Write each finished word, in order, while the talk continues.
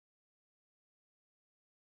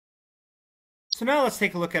So now let's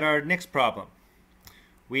take a look at our next problem.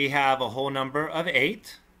 We have a whole number of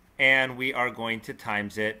 8, and we are going to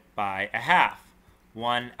times it by a half.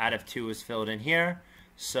 1 out of 2 is filled in here,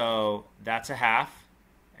 so that's a half,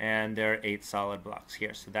 and there are 8 solid blocks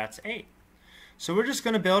here, so that's 8. So we're just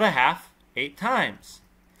going to build a half 8 times.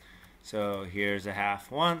 So here's a half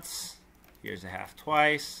once, here's a half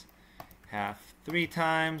twice, half 3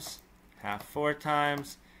 times, half 4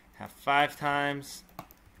 times, half 5 times,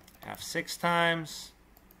 half 6 times,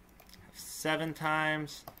 half 7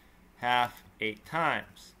 times, half 8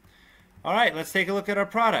 times. All right, let's take a look at our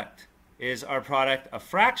product. Is our product a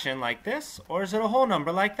fraction like this, or is it a whole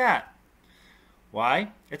number like that?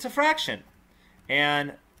 Why? It's a fraction.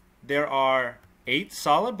 And there are 8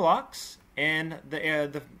 solid blocks in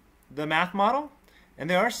the math model, and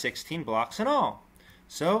there are 16 blocks in all.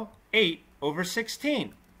 So 8 over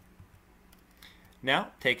 16. Now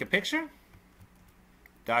take a picture,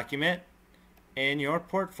 document in your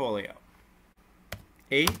portfolio.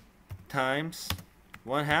 8 times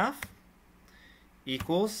 1/2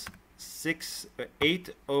 equals 8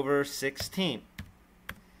 over 16.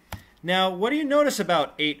 Now, what do you notice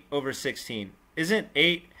about 8 over 16? Isn't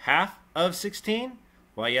 8 half of 16?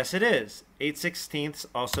 Well, yes it is. 8/16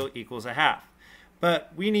 also equals a half.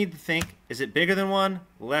 But we need to think, is it bigger than 1,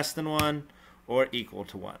 less than 1, or equal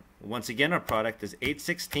to 1? Once again, our product is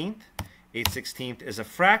 8/16. 8/16 is a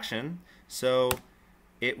fraction, so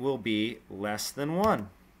it will be less than 1.